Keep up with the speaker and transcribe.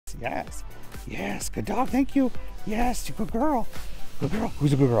Yes. Yes. Good dog. Thank you. Yes. You good girl. Good girl.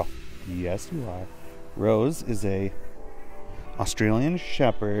 Who's a good girl? Yes, you are. Rose is a Australian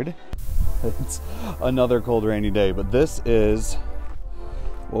Shepherd. It's another cold, rainy day, but this is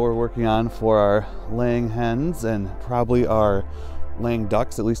what we're working on for our laying hens and probably our laying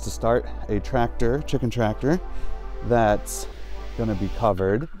ducks, at least to start. A tractor, chicken tractor, that's gonna be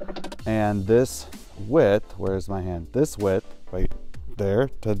covered. And this width, where's my hand? This width, right there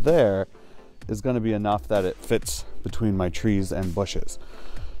to there, is gonna be enough that it fits between my trees and bushes.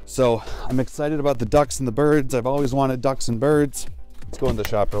 So I'm excited about the ducks and the birds. I've always wanted ducks and birds. Let's go in the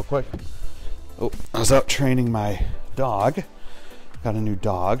shop real quick. Oh, I was out training my dog. Got a new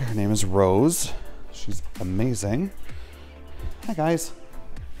dog. Her name is Rose. She's amazing. Hi guys.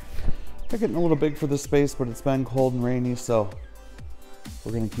 They're getting a little big for this space, but it's been cold and rainy, so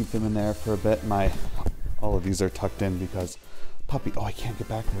we're gonna keep them in there for a bit. All of these are tucked in because puppy, oh, I can't get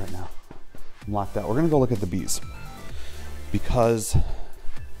back there right now. I'm locked out. We're gonna go look at the bees because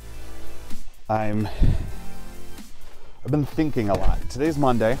I've been thinking a lot. Today's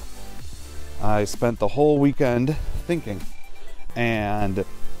Monday. I spent the whole weekend thinking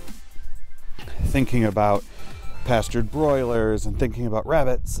about pastured broilers and thinking about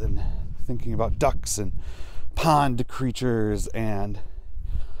rabbits and thinking about ducks and pond creatures and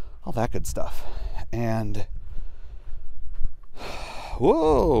all that good stuff. And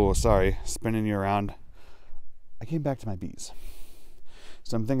whoa, sorry, spinning you around. I came back to my bees.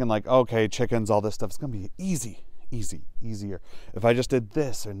 So I'm thinking like, okay, chickens, all this stuff, it's gonna be easier. If I just did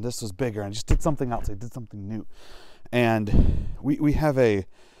this and this was bigger and I just did something else, I did something new. And we have a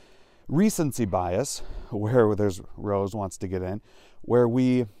recency bias where there's Rose wants to get in, where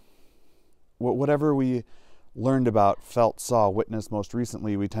whatever we learned about, felt, saw, witnessed most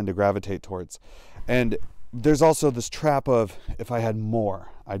recently, we tend to gravitate towards. And there's also this trap of if I had more,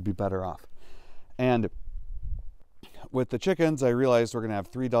 I'd be better off. And with the chickens, I realized we're gonna have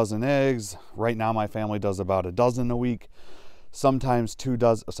 3 dozen eggs. Right now my family does about a dozen a week. Sometimes 2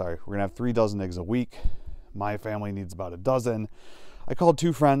 dozen, sorry, we're gonna have 3 dozen eggs a week. My family needs about a dozen. I called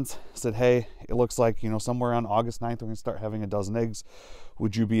 2 friends, said, hey, it looks like, somewhere on August 9th, we're gonna start having a dozen eggs.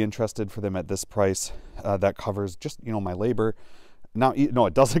 Would you be interested for them at this price? That covers just, my labor. No,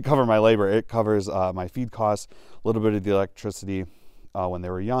 it doesn't cover my labor. It covers my feed costs, a little bit of the electricity when they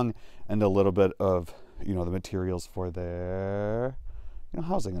were young, and a little bit of, the materials for their,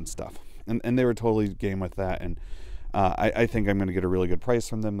 housing and stuff. And they were totally game with that. And I think I'm going to get a really good price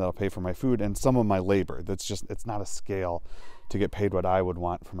from them. That'll pay for my food and some of my labor. It's not a scale to get paid what I would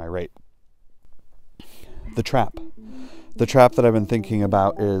want for my rate. The trap that I've been thinking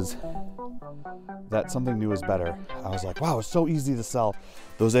about is that something new is better. I was like, wow, it's so easy to sell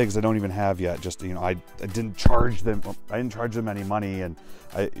those eggs I don't even have yet. Just, I didn't charge them. I didn't charge them any money, and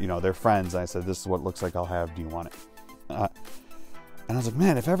they're friends. I said, this is what it looks like I'll have. Do you want it? And I was like,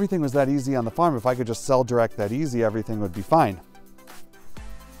 man, if everything was that easy on the farm, if I could just sell direct that easy, everything would be fine.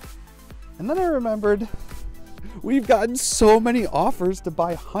 And then I remembered we've gotten so many offers to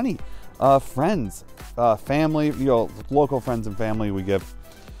buy honey. Friends, family, local friends and family, we give,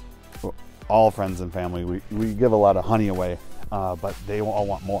 all friends and family, we give a lot of honey away, but they all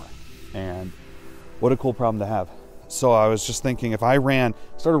want more. And what a cool problem to have. So I was just thinking, if I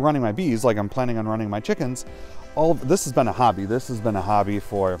started running my bees like I'm planning on running my chickens, this has been a hobby. This has been a hobby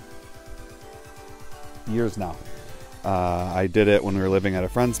for years now. I did it when we were living at a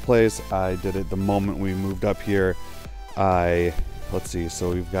friend's place. I did it the moment we moved up here. Let's see,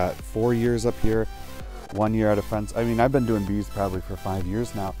 so we've got 4 years up here, 1 year at a friend's. I've been doing bees probably for 5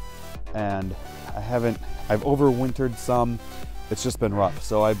 years now, and I've overwintered some. It's just been rough.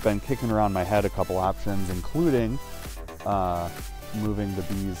 So I've been kicking around my head a couple options, including moving the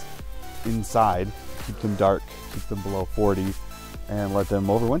bees inside, keep them dark, keep them below 40, and let them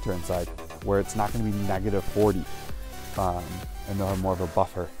overwinter inside where it's not going to be negative 40. And they'll have more of a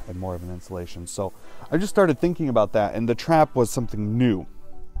buffer and more of an insulation. So I just started thinking about that, and the trap was something new.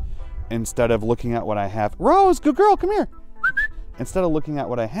 Instead of looking at what I have, Rose, good girl, come here. Instead of looking at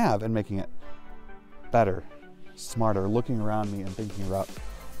what I have and making it better, smarter, looking around me and thinking about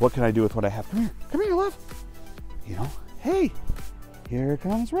what can I do with what I have. Come here, love. Hey, here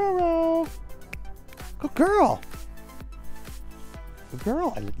comes Roro. Good girl. Good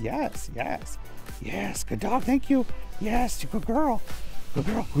girl. Yes, good dog, thank you. Yes, you good girl. Good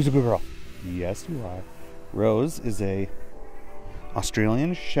girl. Who's a good girl? Yes, you are. Rose is a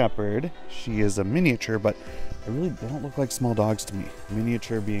Australian Shepherd. She is a miniature, but they don't look like small dogs to me.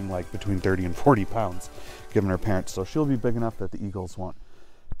 Miniature being like between 30 and 40 pounds, given her parents. So she'll be big enough that the eagles won't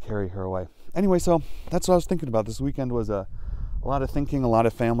carry her away. Anyway, so that's what I was thinking about. This weekend was a a lot of thinking, a lot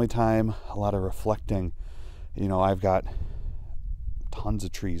of family time, a lot of reflecting. You know, I've got tons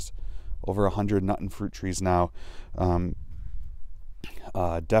of trees, over 100 nut and fruit trees now.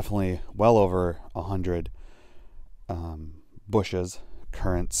 Definitely well over 100 bushes,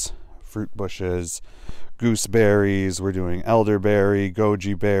 currants, fruit bushes, gooseberries. We're doing elderberry,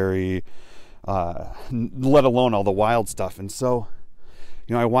 goji berry, let alone all the wild stuff. And so,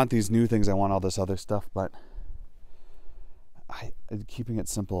 you know, I want these new things. I want all this other stuff, but keeping it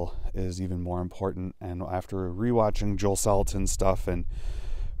simple is even more important. And after rewatching Joel Salatin stuff and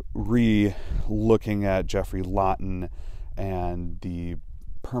re-looking at Jeffrey Lawton and the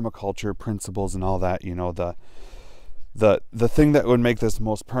permaculture principles and all that, you know, the thing that would make this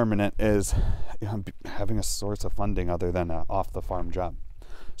most permanent is, you know, having a source of funding other than an off the farm job.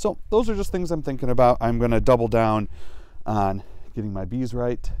 So those are just things I'm thinking about. I'm going to double down on getting my bees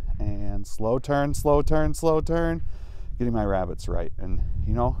right and slow turn, getting my rabbits right. And,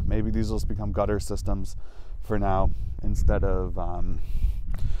 you know, maybe these will just become gutter systems for now instead of,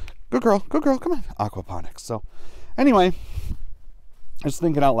 good girl, come on, aquaponics. So anyway, just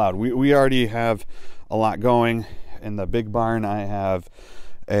thinking out loud. We already have a lot going. In the big barn, I have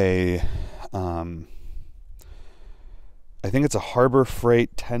a, I think it's a Harbor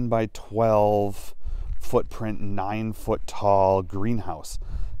Freight 10 by 12 footprint, 9 foot tall greenhouse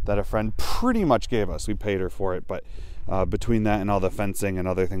that a friend pretty much gave us. We paid her for it, but between that and all the fencing and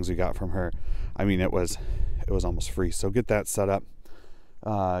other things we got from her, I mean, it was almost free. So get that set up.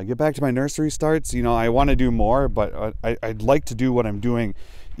 Get back to my nursery starts. You know, I want to do more, but I'd like to do what I'm doing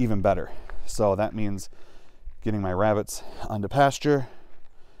even better. So that means getting my rabbits onto pasture,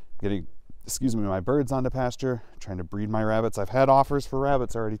 getting, my birds onto pasture, trying to breed my rabbits. I've had offers for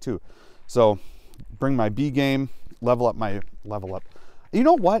rabbits already too. So bring my bee game, level up. You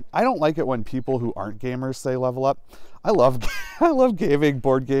know what? I don't like it when people who aren't gamers say level up. I love gaming,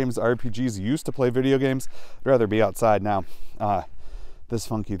 board games, RPGs. Used to play video games. I'd rather be outside now. This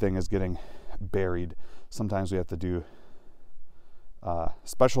funky thing is getting buried. Sometimes we have to do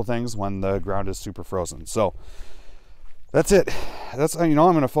special things when the ground is super frozen. So that's it. That's, you know,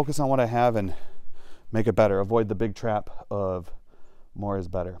 I'm going to focus on what I have and make it better. Avoid the big trap of more is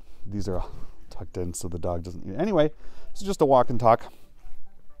better. These are all tucked in so the dog doesn't eat. Anyway, it's just a walk and talk.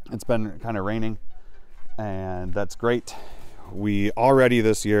 It's been kind of raining and that's great. We already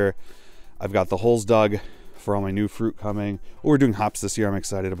this year, I've got the holes dug for all my new fruit coming. Oh, we're doing hops this year. I'm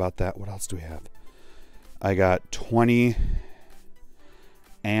excited about that. What else do we have? I got 20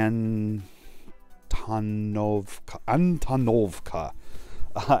 Antonovka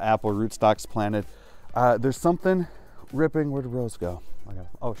apple rootstocks planted. There's something ripping. Where did Rose go?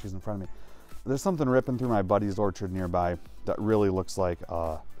 Oh, she's in front of me. There's something ripping through my buddy's orchard nearby that really looks like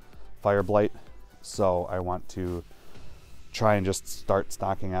fire blight. So I want to try and just start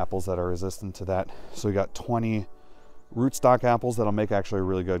stocking apples that are resistant to that. So we got 20 rootstock apples that'll make actually a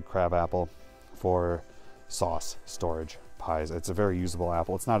really good crab apple for sauce, storage, pies. It's a very usable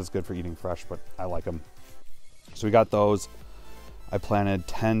apple. It's not as good for eating fresh, but I like them. So we got those. I planted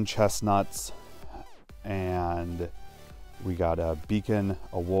 10 chestnuts and we got a Beacon,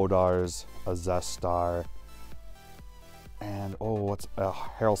 a Wodars, a Zestar, and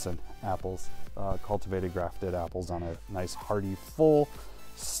Harrelson apples, cultivated grafted apples on a nice hardy, full,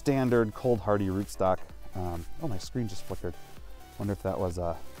 standard cold hardy rootstock. Oh, my screen just flickered. Wonder if that was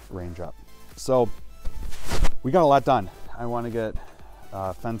a raindrop. So we got a lot done. I want to get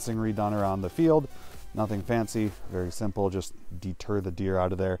fencing redone around the field. Nothing fancy, very simple, just deter the deer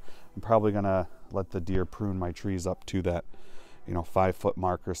out of there. I'm probably gonna let the deer prune my trees up to that, 5 foot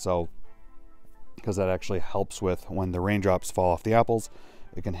mark or so, because that actually helps with when the raindrops fall off the apples.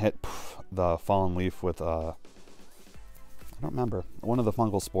 It can hit the fallen leaf with I don't remember, one of the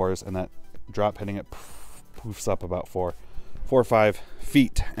fungal spores, and that drop hitting it poofs up about 4 or 5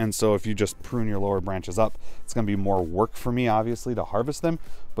 feet. And so if you just prune your lower branches up, it's going to be more work for me, obviously, to harvest them,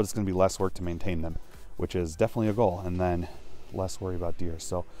 but it's going to be less work to maintain them, which is definitely a goal. And then less worry about deer.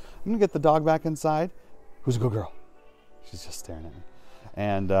 So I'm going to get the dog back inside. Who's a good girl? She's just staring at me.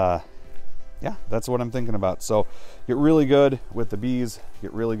 And yeah, that's what I'm thinking about. So get really good with the bees,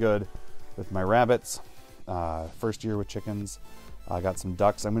 get really good with my rabbits. First year with chickens. I got some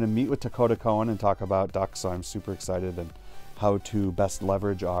ducks. I'm going to meet with Dakota Cohen and talk about ducks, so I'm super excited, and how to best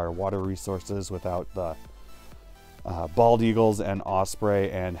leverage our water resources without the bald eagles and osprey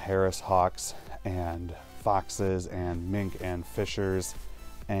and Harris hawks and foxes and mink and fishers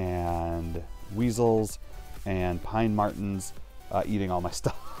and weasels and pine martens eating all my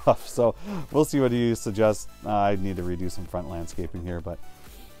stuff. So we'll see what he suggests. I need to redo some front landscaping here, but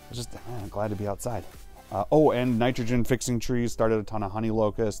I'm glad to be outside. Oh, and nitrogen fixing trees. Started a ton of honey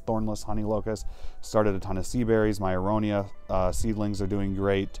locust, thornless honey locust. Started a ton of sea berries. My aronia seedlings are doing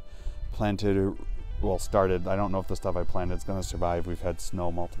great. Planted, well, started. I don't know if the stuff I planted is going to survive. We've had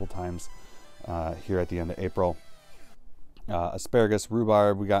snow multiple times here at the end of April. Asparagus,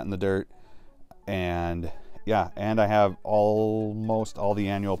 rhubarb we got in the dirt. And yeah, and I have almost all the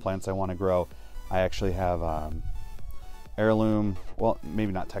annual plants I want to grow. I actually have heirloom, well,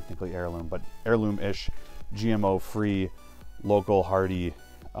 maybe not technically heirloom, but heirloom-ish, GMO-free, local hardy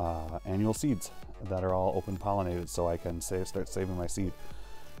annual seeds that are all open pollinated, so I can start saving my seed.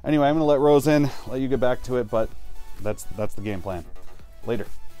 Anyway, I'm gonna let Rose in, let you get back to it, but that's the game plan. Later.